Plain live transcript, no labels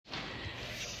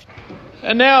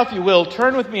And now, if you will,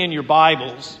 turn with me in your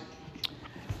Bibles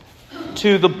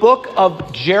to the book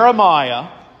of Jeremiah.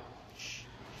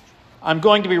 I'm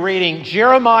going to be reading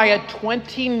Jeremiah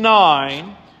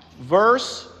 29,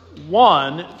 verse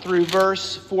 1 through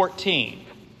verse 14.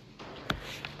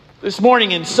 This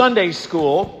morning in Sunday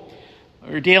school,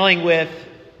 we were dealing with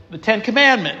the Ten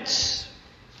Commandments.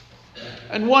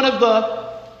 And one of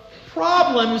the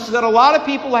problems that a lot of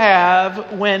people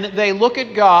have when they look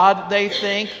at God, they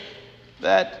think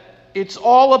that it's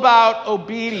all about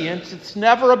obedience. It's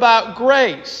never about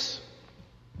grace.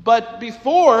 But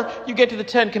before you get to the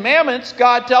Ten Commandments,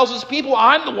 God tells his people,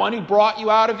 I'm the one who brought you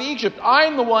out of Egypt.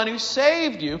 I'm the one who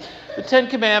saved you. The Ten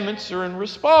Commandments are in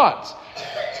response.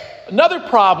 Another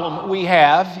problem we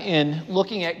have in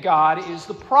looking at God is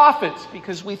the prophets,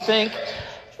 because we think,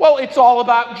 well, it's all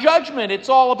about judgment. It's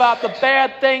all about the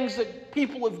bad things that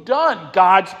people have done,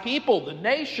 God's people, the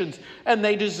nations, and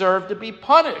they deserve to be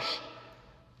punished.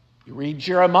 You read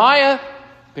Jeremiah,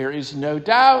 there is no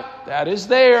doubt that is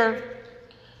there.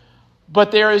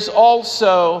 But there is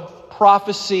also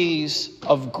prophecies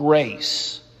of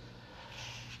grace.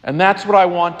 And that's what I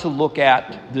want to look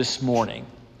at this morning.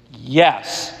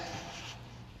 Yes,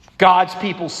 God's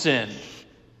people sinned.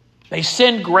 They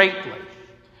sinned greatly.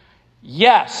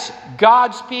 Yes,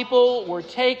 God's people were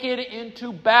taken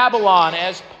into Babylon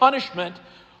as punishment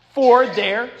for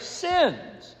their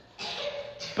sins.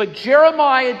 But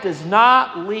Jeremiah does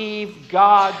not leave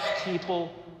God's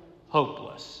people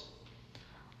hopeless.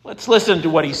 Let's listen to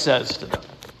what he says to them.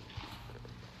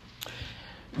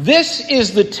 This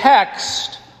is the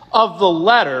text of the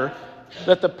letter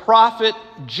that the prophet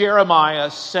Jeremiah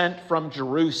sent from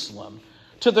Jerusalem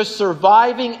to the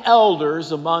surviving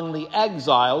elders among the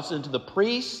exiles, and to the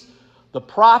priests, the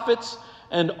prophets,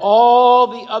 and all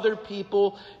the other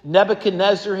people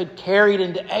Nebuchadnezzar had carried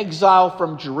into exile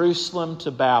from Jerusalem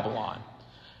to Babylon.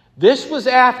 This was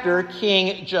after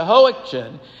King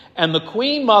Jehoiachin and the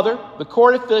queen mother, the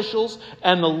court officials,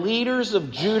 and the leaders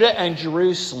of Judah and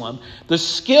Jerusalem, the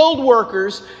skilled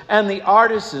workers and the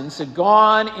artisans, had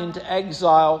gone into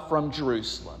exile from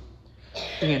Jerusalem.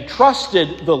 He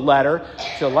entrusted the letter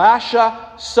to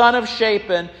Elisha, son of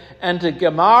Shaphan, and to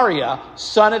Gemariah,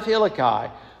 son of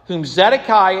Hilkiah, whom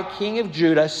Zedekiah, king of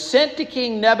Judah, sent to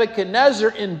King Nebuchadnezzar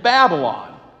in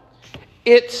Babylon.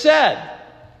 It said,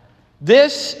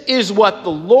 "This is what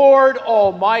the Lord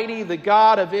Almighty, the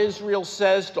God of Israel,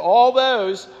 says to all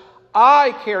those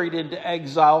I carried into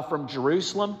exile from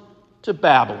Jerusalem to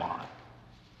Babylon.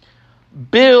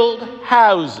 Build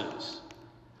houses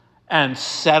and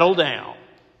settle down.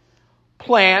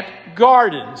 Plant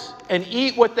gardens and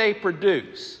eat what they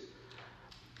produce.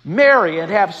 Marry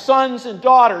and have sons and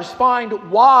daughters.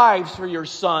 Find wives for your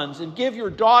sons and give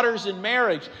your daughters in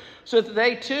marriage so that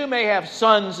they too may have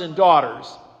sons and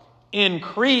daughters.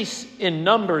 Increase in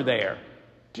number there.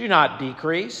 Do not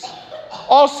decrease.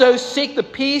 Also seek the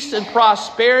peace and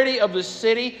prosperity of the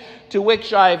city to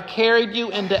which I have carried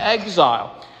you into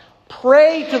exile.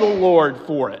 Pray to the Lord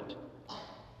for it,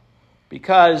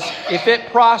 because if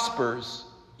it prospers,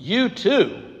 you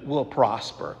too will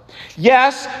prosper.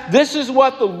 Yes, this is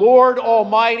what the Lord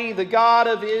Almighty, the God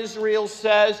of Israel,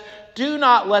 says. Do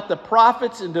not let the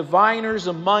prophets and diviners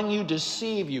among you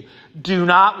deceive you. Do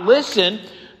not listen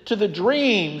to the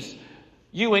dreams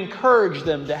you encourage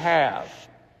them to have.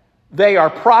 They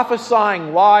are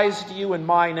prophesying lies to you in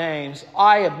my names.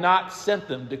 I have not sent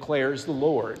them, declares the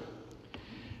Lord."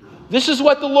 This is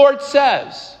what the Lord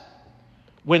says.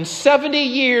 When 70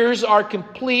 years are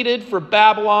completed for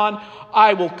Babylon,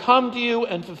 I will come to you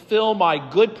and fulfill my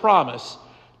good promise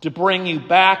to bring you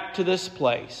back to this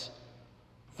place.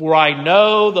 For I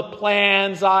know the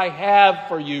plans I have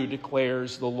for you,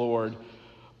 declares the Lord.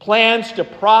 Plans to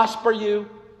prosper you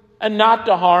and not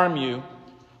to harm you.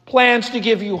 Plans to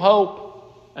give you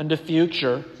hope and a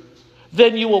future.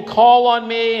 Then you will call on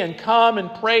me and come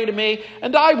and pray to me,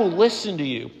 and I will listen to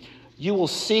you. You will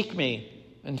seek me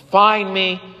and find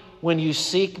me when you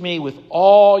seek me with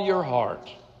all your heart.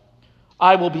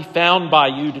 I will be found by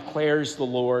you, declares the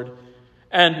Lord,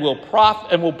 and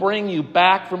will bring you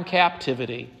back from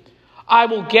captivity. I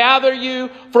will gather you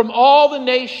from all the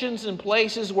nations and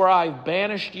places where I've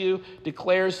banished you,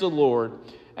 declares the Lord,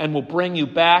 and will bring you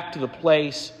back to the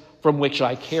place from which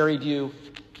I carried you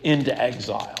into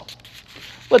exile.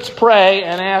 Let's pray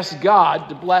and ask God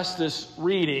to bless this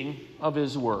reading of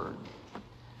his word.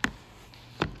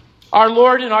 Our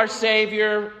Lord and our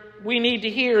Savior, we need to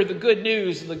hear the good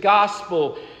news of the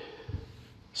gospel,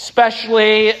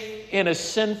 especially in a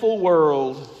sinful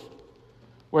world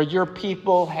where your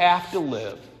people have to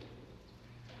live.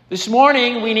 This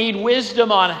morning, we need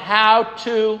wisdom on how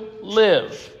to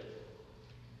live.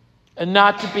 and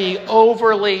not to be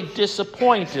overly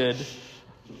disappointed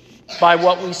by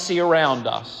what we see around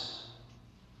us.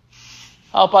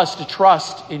 Help us to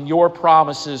trust in your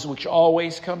promises, which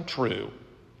always come true.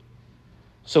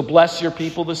 So bless your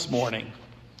people this morning.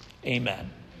 Amen.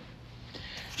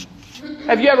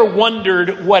 Have you ever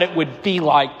wondered what it would be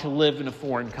like to live in a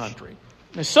foreign country?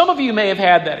 Now, some of you may have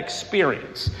had that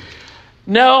experience.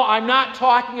 No, I'm not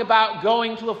talking about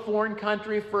going to a foreign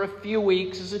country for a few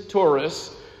weeks as a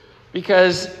tourist,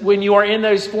 because when you are in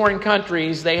those foreign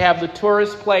countries, they have the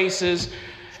tourist places,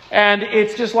 and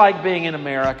it's just like being in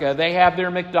America. They have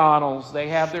their McDonald's, they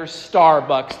have their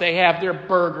Starbucks, they have their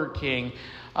Burger King.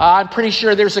 I'm pretty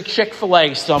sure there's a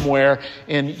Chick-fil-A somewhere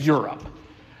in Europe.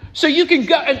 So you can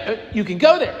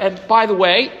go there. And by the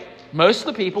way, most of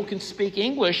the people can speak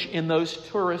English in those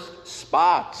tourist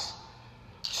spots.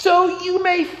 So you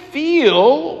may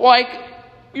feel like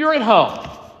you're at home.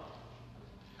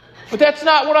 But that's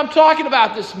not what I'm talking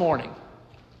about this morning.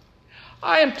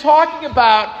 I am talking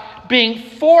about being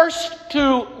forced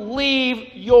to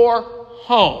leave your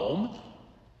home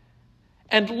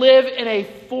and live in a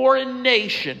foreign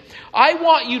nation. I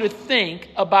want you to think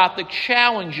about the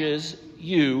challenges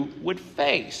you would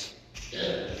face.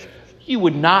 You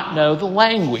would not know the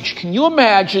language. Can you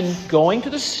imagine going to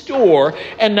the store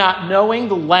and not knowing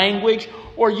the language,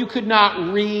 or you could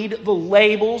not read the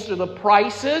labels or the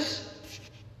prices?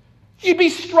 You'd be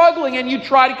struggling, and you'd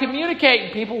try to communicate,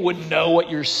 and people wouldn't know what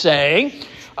you're saying.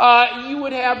 You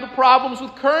would have the problems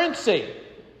with currency.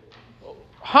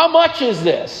 How much is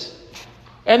this?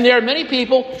 And there are many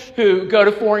people who go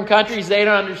to foreign countries, they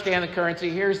don't understand the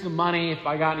currency. Here's the money. If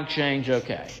I got any change,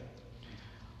 okay.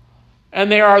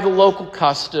 And there are the local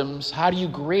customs. How do you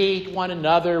greet one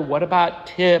another? What about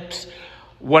tips?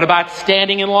 What about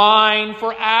standing in line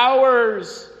for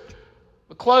hours?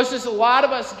 The closest a lot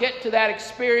of us get to that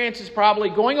experience is probably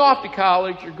going off to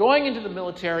college or going into the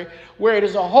military, where it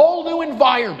is a whole new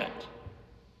environment.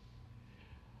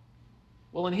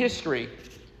 Well, in history,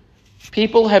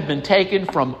 people have been taken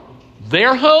from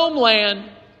their homeland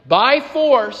by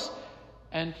force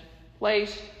and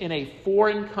placed in a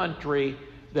foreign country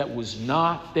that was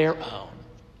not their own.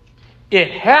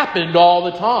 It happened all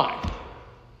the time.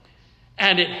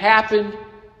 And it happened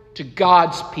to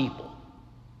God's people.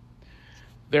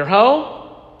 Their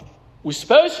home was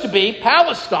supposed to be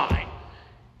Palestine,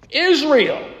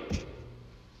 Israel.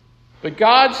 But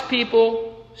God's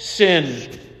people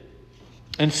sinned,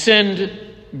 and sinned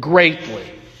greatly.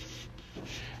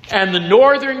 And the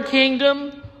northern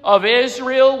kingdom of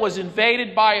Israel was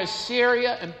invaded by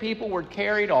Assyria, and people were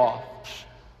carried off.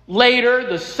 Later,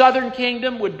 the southern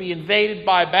kingdom would be invaded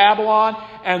by Babylon,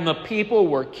 and the people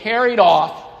were carried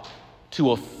off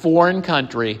to a foreign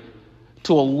country,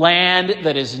 to a land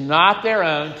that is not their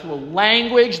own, to a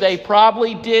language they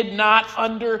probably did not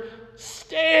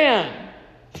understand.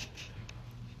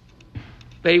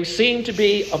 They seemed to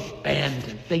be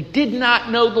abandoned. They did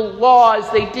not know the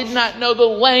laws. They did not know the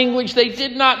language. They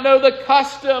did not know the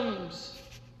customs.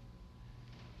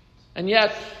 And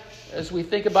yet, as we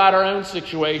think about our own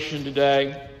situation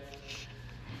today,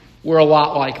 we're a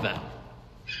lot like them.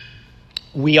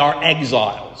 We are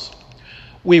exiles.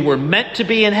 We were meant to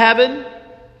be in heaven,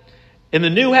 in the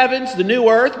new heavens, the new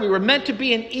earth. We were meant to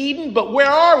be in Eden, but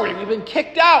where are we? We've been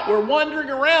kicked out. We're wandering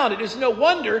around. It is no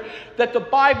wonder that the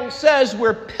Bible says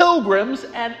we're pilgrims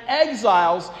and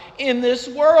exiles in this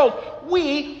world.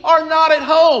 We are not at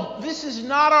home. This is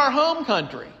not our home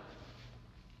country.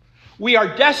 We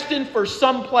are destined for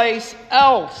someplace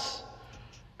else.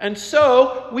 And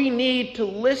so we need to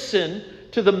listen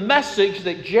to the message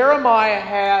that Jeremiah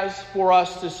has for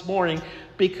us this morning,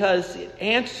 because it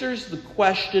answers the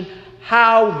question,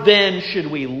 how then should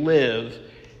we live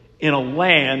in a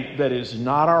land that is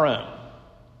not our own?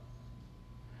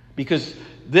 Because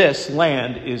this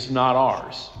land is not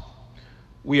ours.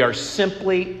 We are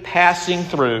simply passing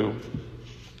through,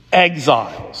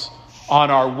 exiles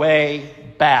on our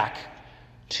way back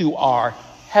to our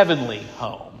heavenly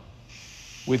home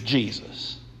with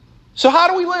Jesus. So how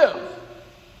do we live?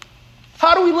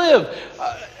 How do we live?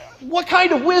 What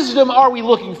kind of wisdom are we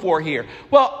looking for here?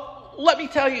 Well, let me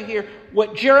tell you here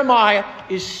what Jeremiah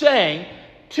is saying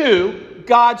to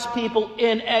God's people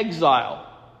in exile.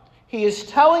 He is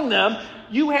telling them,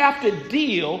 you have to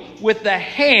deal with the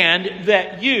hand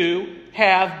that you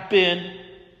have been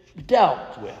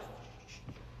dealt with.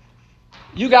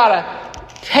 You got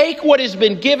to take what has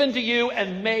been given to you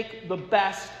and make the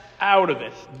best out of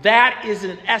it. That is,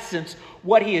 in essence,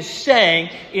 what he is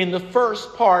saying in the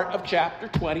first part of chapter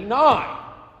 29.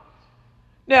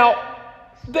 Now,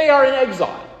 they are in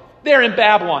exile. They're in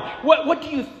Babylon. What do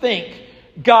you think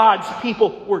God's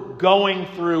people were going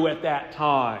through at that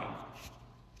time.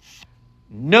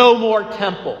 No more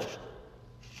temple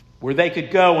where they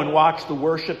could go and watch the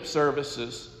worship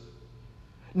services.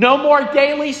 No more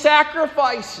daily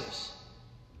sacrifices.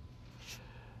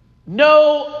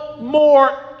 No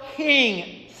more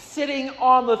king sitting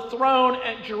on the throne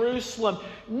at Jerusalem.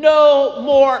 No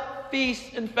more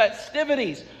feasts and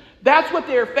festivities. That's what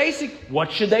they're facing.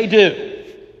 What should they do?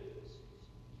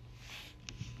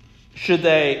 Should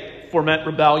they foment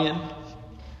rebellion?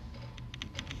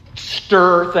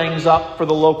 Stir things up for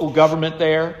the local government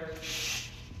there?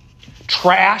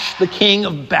 Trash the king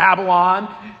of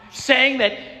Babylon, saying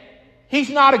that he's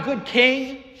not a good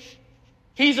king?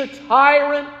 He's a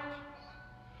tyrant?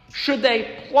 Should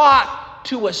they plot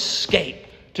to escape,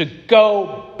 to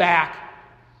go back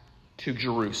to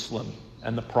Jerusalem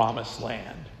and the Promised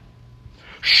Land?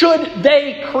 Should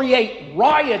they create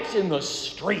riots in the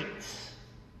streets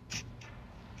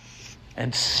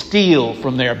and steal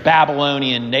from their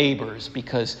Babylonian neighbors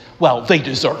because, well, they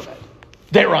deserve it?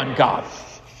 They're ungodly.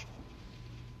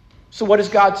 So what does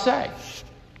God say?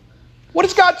 What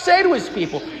does God say to his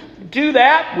people? Do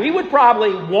that. We would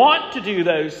probably want to do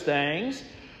those things.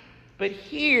 But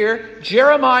here,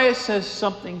 Jeremiah says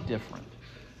something different.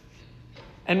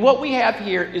 And what we have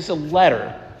here is a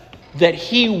letter that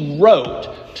he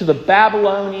wrote to the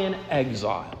Babylonian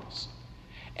exiles.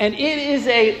 And it is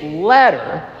a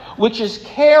letter which is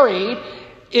carried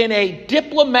in a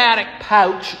diplomatic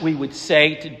pouch, we would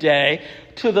say today,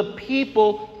 to the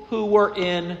people who were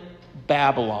in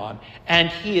Babylon. And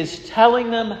he is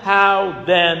telling them how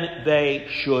then they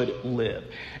should live.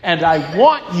 And I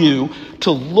want you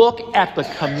to look at the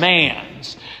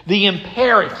commands, the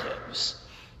imperatives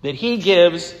that he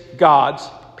gives God's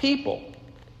people.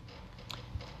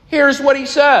 Here's what he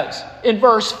says in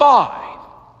verse 5.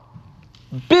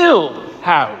 Build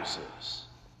houses.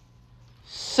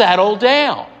 Settle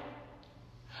down.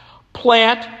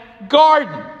 Plant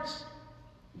gardens.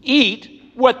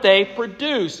 Eat what they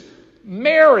produce.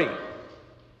 Marry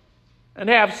and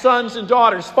have sons and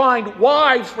daughters. Find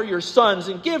wives for your sons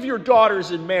and give your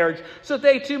daughters in marriage so that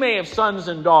they too may have sons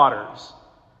and daughters.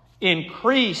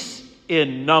 Increase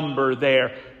in number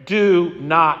there. Do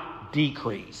not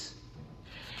decrease.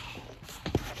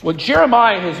 What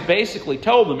Jeremiah has basically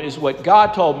told them is what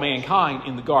God told mankind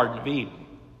in the Garden of Eden.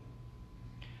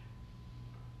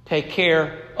 Take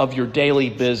care of your daily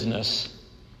business.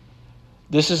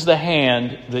 This is the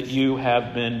hand that you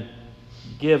have been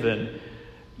given.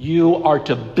 You are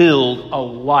to build a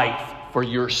life for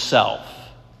yourself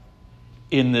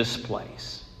in this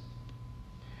place.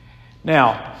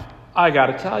 Now, I got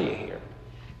to tell you here,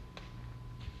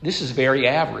 this is very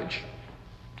average.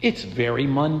 It's very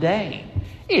mundane.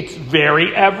 It's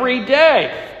very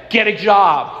everyday. Get a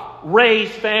job. Raise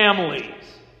families.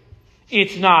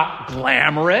 It's not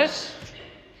glamorous.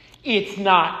 It's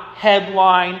not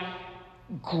headline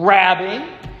grabbing.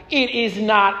 It is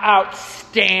not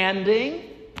outstanding.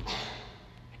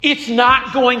 It's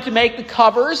not going to make the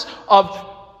covers of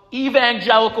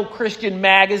evangelical Christian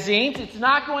magazines. It's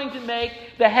not going to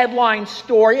make the headline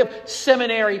story of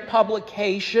seminary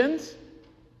publications.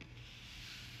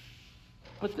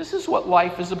 But this is what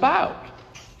life is about,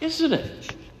 isn't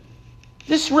it?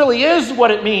 This really is what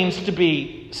it means to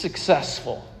be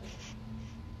successful.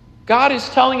 God is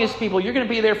telling his people, you're going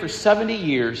to be there for 70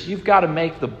 years. You've got to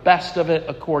make the best of it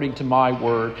according to my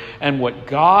word. And what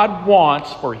God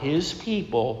wants for his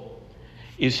people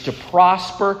is to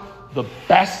prosper the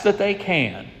best that they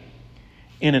can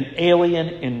in an alien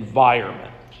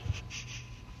environment.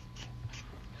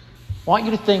 I want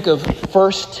you to think of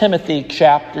 1 Timothy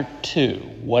chapter 2.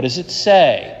 What does it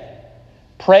say?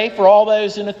 Pray for all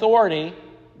those in authority.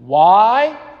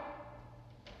 Why?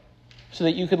 So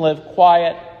that you can live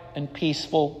quiet and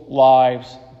peaceful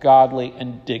lives, godly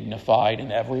and dignified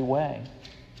in every way.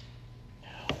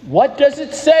 What does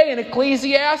it say in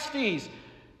Ecclesiastes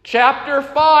chapter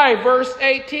 5, verse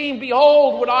 18?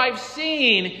 Behold, what I've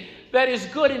seen that is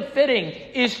good and fitting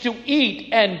is to eat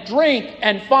and drink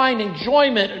and find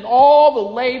enjoyment in all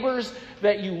the labors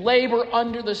that you labor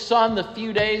under the sun the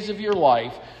few days of your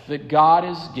life that God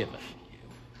has given you.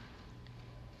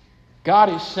 God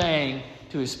is saying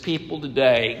to his people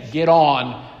today, get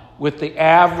on with the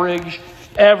average,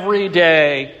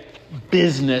 everyday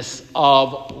business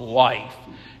of life.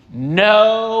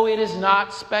 No, it is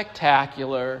not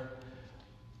spectacular,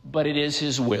 but it is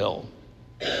his will.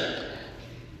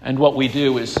 And what we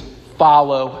do is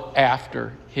follow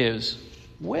after his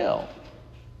will.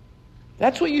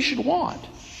 That's what you should want.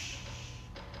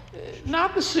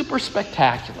 Not the super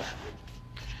spectacular.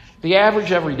 The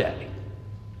average everyday.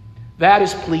 that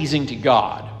is pleasing to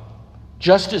God,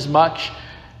 just as much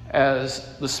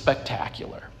as the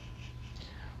spectacular.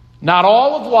 Not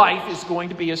all of life is going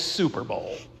to be a Super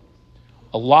Bowl.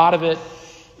 A lot of it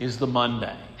is the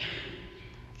mundane.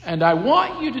 And I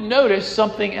want you to notice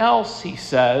something else he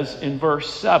says in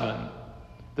verse 7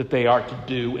 that they are to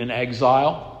do in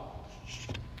exile.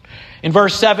 In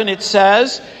verse 7 it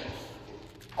says,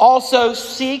 also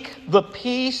seek the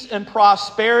peace and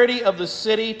prosperity of the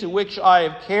city to which I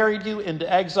have carried you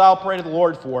into exile. Pray to the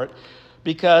Lord for it,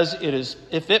 because it is,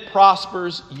 if it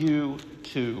prospers, you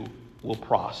too will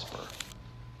prosper.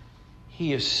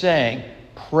 He is saying,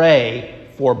 pray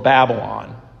for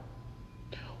Babylon.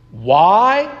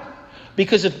 Why?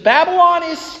 Because if Babylon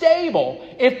is stable,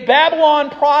 if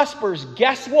Babylon prospers,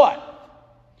 guess what?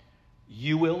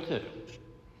 You will too.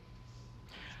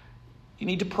 You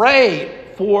need to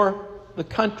pray for the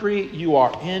country you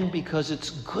are in because it's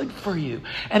good for you.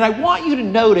 And I want you to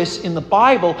notice in the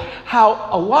Bible how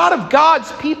a lot of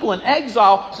God's people in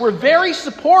exile were very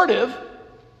supportive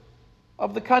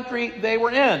of the country they were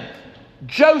in.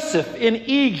 Joseph in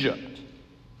Egypt,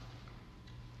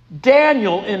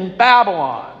 Daniel in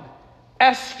Babylon,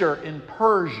 Esther in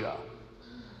Persia,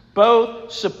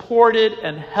 both supported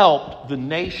and helped the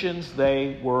nations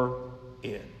they were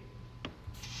in.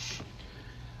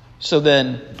 So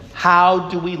then, how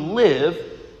do we live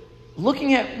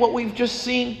looking at what we've just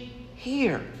seen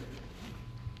here?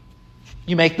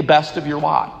 You make the best of your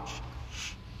lot.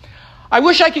 I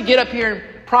wish I could get up here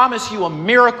and promise you a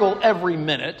miracle every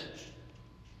minute.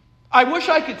 I wish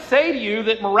I could say to you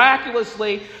that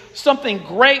miraculously something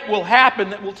great will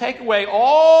happen that will take away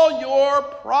all your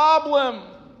problems.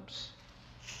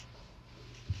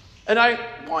 And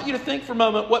I want you to think for a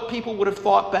moment what people would have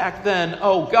thought back then.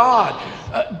 Oh,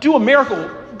 God, do a miracle.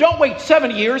 Don't wait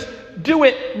 7 years. Do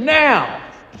it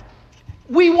now.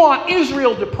 We want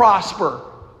Israel to prosper.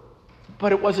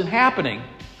 But it wasn't happening.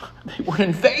 They were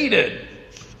invaded.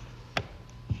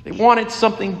 They wanted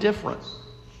something different.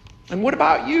 And what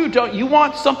about you? Don't you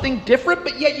want something different,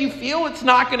 but yet you feel it's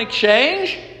not going to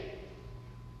change?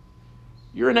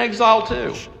 You're in exile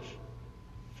too.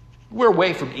 We're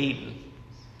away from Eden.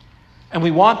 And we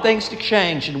want things to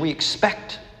change, and we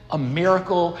expect a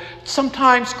miracle.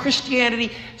 Sometimes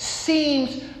Christianity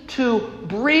seems to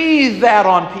breathe that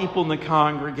on people in the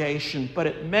congregation, but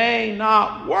it may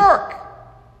not work.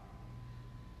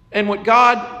 And what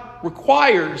God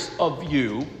requires of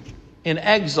you in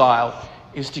exile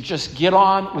is to just get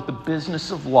on with the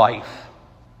business of life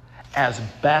as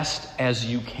best as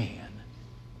you can.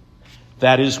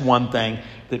 That is one thing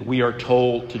that we are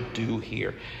told to do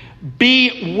here.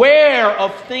 Beware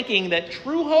of thinking that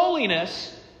true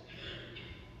holiness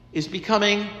is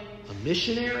becoming a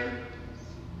missionary,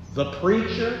 the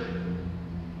preacher,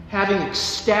 having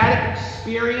ecstatic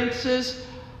experiences.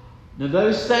 Now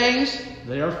those things,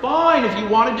 they are fine if you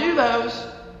want to do those.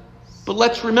 But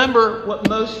let's remember what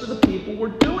most of the people were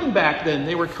doing back then.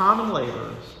 They were common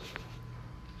laborers,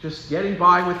 just getting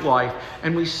by with life.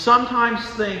 And we sometimes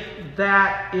think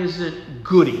that isn't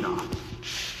good enough.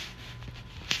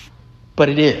 But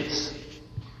it is.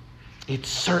 It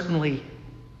certainly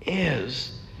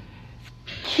is.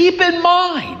 Keep in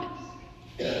mind,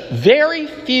 very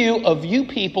few of you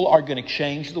people are going to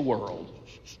change the world.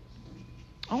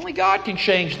 Only God can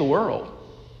change the world.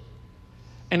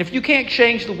 And if you can't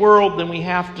change the world, then we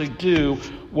have to do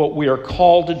what we are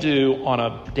called to do on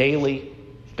a daily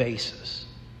basis.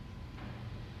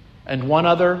 And one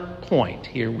other point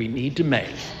here we need to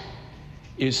make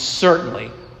is certainly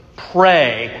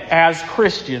pray as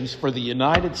Christians for the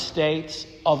United States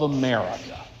of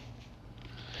America.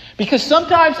 Because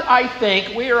sometimes I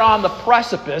think we are on the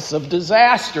precipice of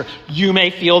disaster. You may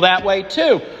feel that way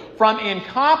too. From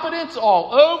incompetence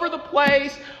all over the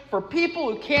place, for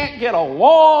people who can't get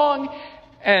along,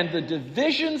 and the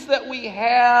divisions that we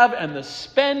have, and the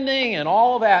spending and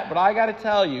all of that. But I got to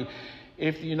tell you,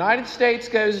 if the United States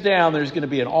goes down, there's going to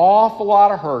be an awful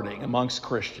lot of hurting amongst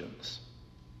Christians.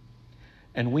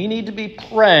 And we need to be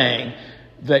praying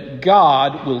that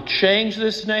God will change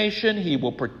this nation. He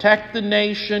will protect the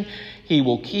nation. He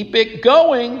will keep it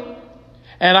going.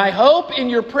 And I hope in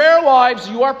your prayer lives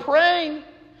you are praying.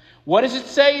 What does it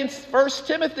say in 1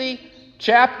 Timothy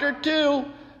chapter 2?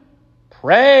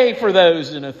 Pray for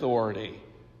those in authority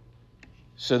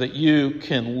so that you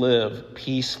can live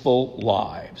peaceful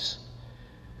lives.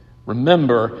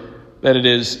 Remember that it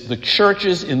is the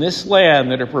churches in this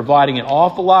land that are providing an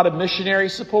awful lot of missionary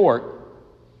support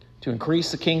to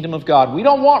increase the kingdom of God. We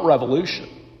don't want revolution.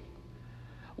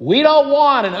 We don't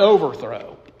want an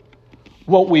overthrow.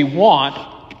 What we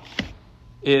want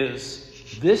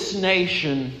is this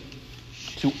nation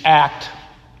to act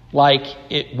like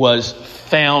it was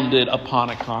founded upon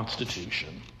a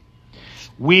constitution.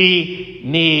 We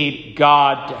need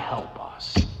God to help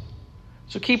us.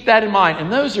 So keep that in mind.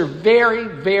 And those are very,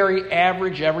 very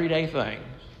average, everyday things.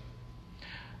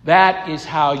 That is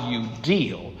how you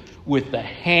deal with the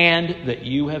hand that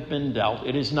you have been dealt.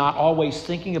 It is not always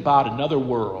thinking about another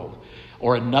world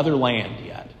or another land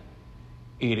yet.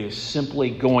 It is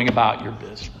simply going about your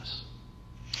business.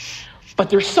 But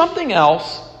there's something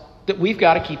else that we've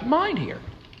got to keep in mind here.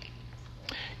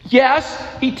 Yes,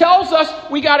 he tells us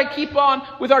we got to keep on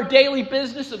with our daily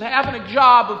business of having a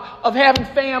job, of having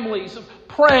families, of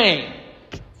praying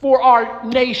for our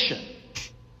nation.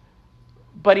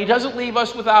 But he doesn't leave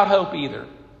us without hope either.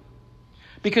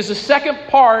 Because the second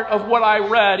part of what I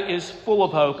read is full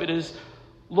of hope. It is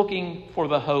looking for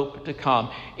the hope to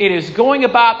come. It is going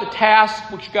about the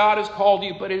task which God has called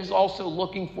you, but it is also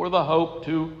looking for the hope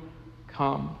to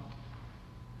come.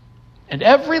 And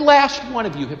every last one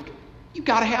of you, you've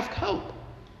got to have hope.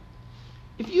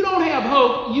 If you don't have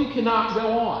hope, you cannot go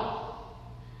on.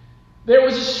 There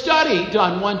was a study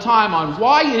done one time on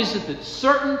why is it that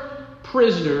certain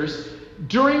prisoners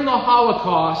during the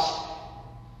Holocaust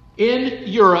in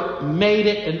Europe made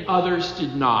it and others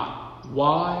did not.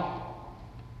 Why?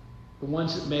 The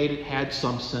ones that made it had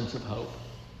some sense of hope.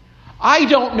 I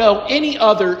don't know any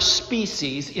other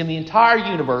species in the entire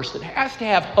universe that has to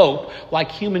have hope like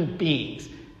human beings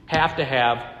have to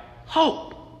have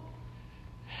hope.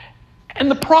 And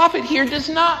the prophet here does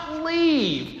not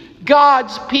leave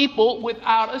God's people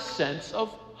without a sense of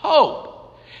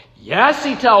hope. Yes,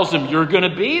 he tells them, you're going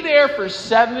to be there for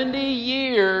 70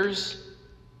 years,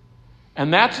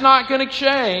 and that's not going to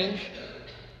change.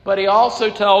 But he also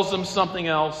tells them something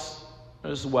else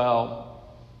as well.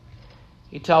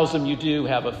 He tells them you do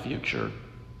have a future.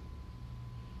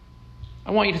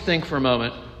 I want you to think for a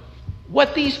moment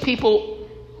what these people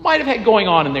might have had going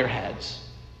on in their heads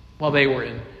while they were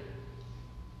in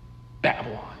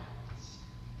Babylon.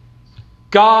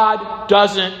 God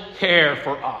doesn't care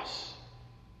for us.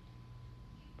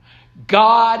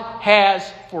 God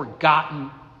has forgotten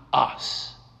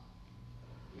us.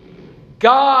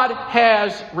 God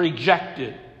has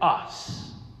rejected us.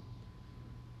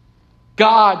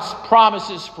 God's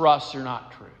promises for us are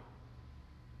not true.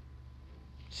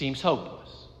 Seems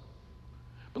hopeless.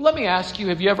 But let me ask you,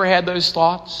 have you ever had those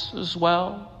thoughts as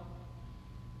well?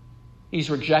 He's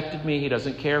rejected me. He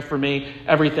doesn't care for me.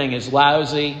 Everything is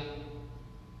lousy.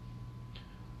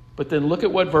 But then look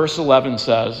at what verse 11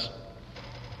 says.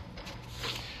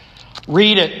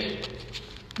 Read it.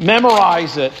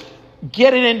 Memorize it.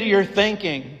 Get it into your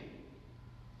thinking.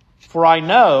 For I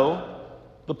know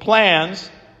the plans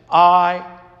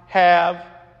I have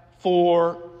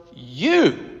for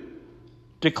you,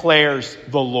 declares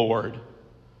the Lord.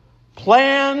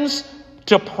 Plans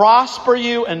to prosper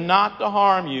you and not to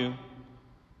harm you.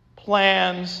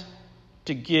 Plans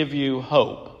to give you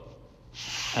hope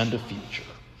and a future.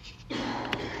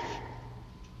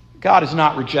 God has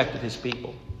not rejected his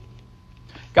people.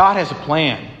 God has a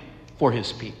plan for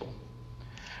his people.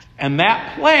 And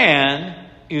that plan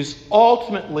is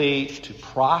ultimately to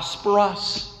prosper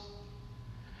us.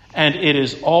 And it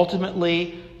is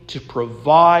ultimately to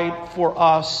provide for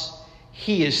us.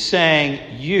 He is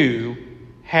saying, you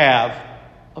have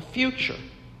a future.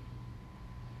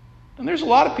 And there's a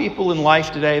lot of people in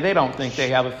life today, they don't think they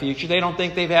have a future. They don't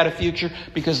think they've had a future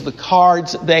because of the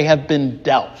cards they have been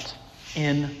dealt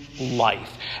in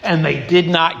life. And they did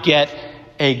not get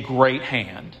a great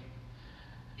hand.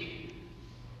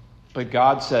 But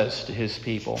God says to his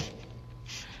people,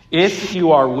 if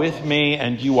you are with me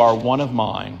and you are one of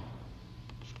mine,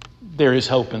 there is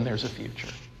hope and there's a future.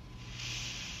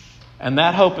 And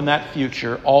that hope and that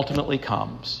future ultimately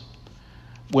comes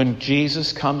when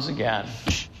Jesus comes again.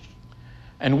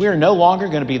 And we're no longer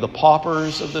going to be the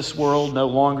paupers of this world, no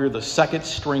longer the second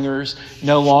stringers,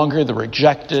 no longer the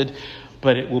rejected,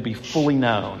 but it will be fully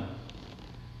known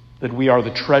that we are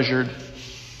the treasured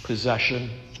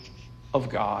possession of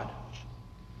God.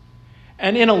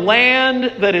 And in a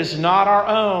land that is not our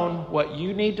own, what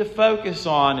you need to focus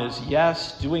on is,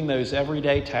 yes, doing those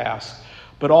everyday tasks,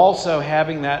 but also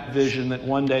having that vision that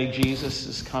one day Jesus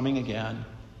is coming again.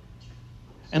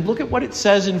 And look at what it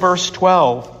says in verse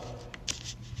 12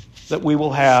 that we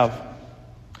will have.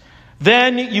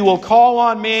 Then you will call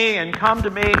on me and come to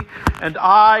me, and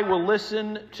I will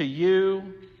listen to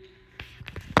you.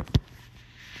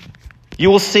 You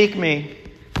will seek me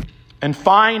and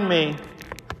find me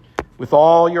with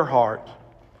all your heart.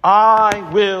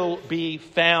 I will be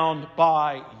found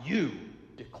by you,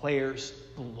 declares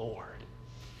the Lord.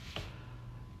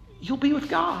 You'll be with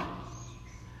God.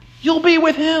 you'll be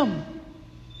with him.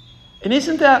 And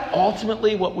isn't that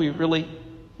ultimately what we really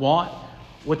want?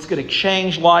 What's going to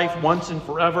change life once and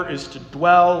forever is to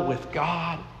dwell with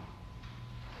God.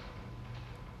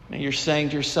 And you're saying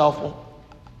to yourself, well,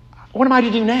 what am I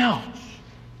to do now?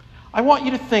 I want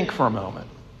you to think for a moment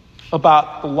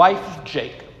about the life of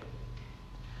Jacob.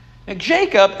 Now,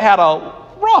 Jacob had a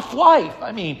rough life.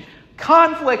 I mean,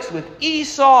 conflicts with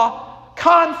Esau,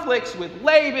 conflicts with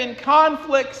Laban,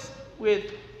 conflicts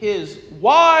with his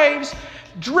wives,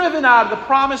 driven out of the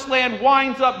promised land,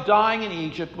 winds up dying in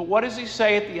Egypt. But what does he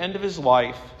say at the end of his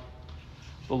life?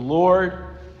 The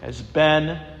Lord has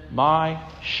been my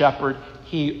shepherd.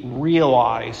 He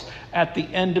realized at the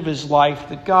end of his life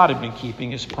that God had been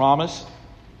keeping his promise.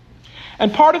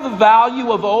 And part of the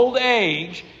value of old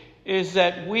age is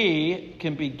that we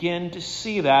can begin to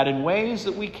see that in ways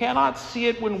that we cannot see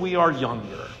it when we are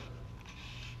younger.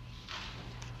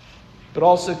 But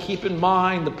also keep in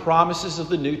mind the promises of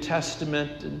the New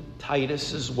Testament and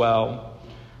Titus as well,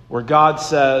 where God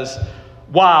says,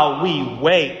 while we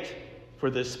wait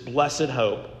for this blessed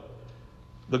hope,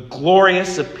 the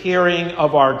glorious appearing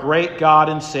of our great God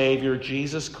and Savior,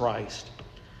 Jesus Christ,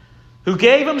 who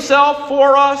gave himself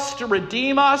for us to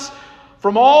redeem us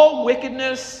from all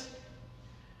wickedness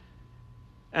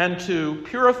and to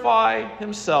purify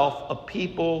himself a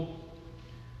people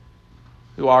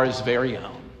who are his very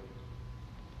own.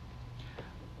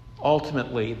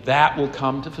 Ultimately, that will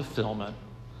come to fulfillment.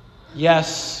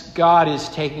 Yes, God is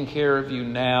taking care of you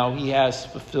now. He has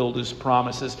fulfilled his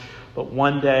promises. But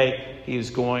one day, he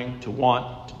is going to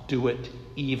want to do it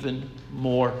even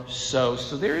more so.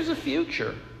 So there is a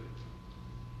future.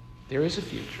 There is a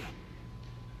future.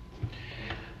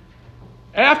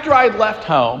 After I left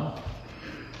home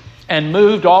and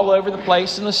moved all over the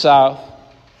place in the South,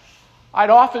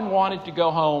 I'd often wanted to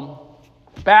go home,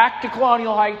 back to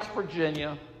Colonial Heights,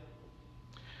 Virginia,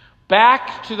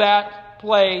 back to that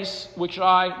place which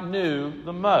I knew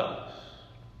the most.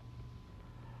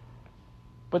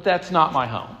 But that's not my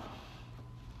home.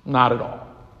 Not at all.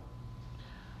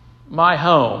 My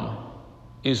home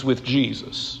is with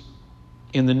Jesus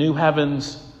in the new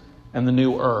heavens and the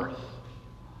new earth.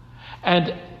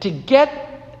 And to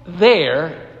get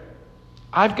there,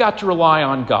 I've got to rely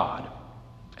on God.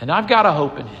 And I've got to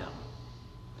hope in him.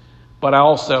 But I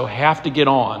also have to get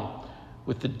on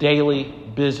with the daily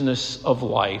business of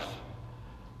life,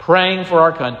 praying for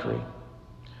our country,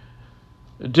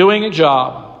 doing a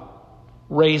job,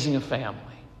 raising a family.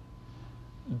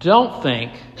 Don't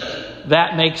think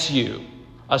that makes you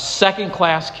a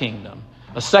second-class kingdom,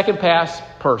 a second-class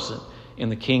person in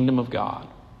the kingdom of God.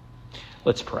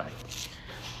 Let's pray.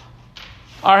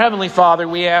 Our Heavenly Father,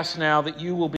 we ask now that you will be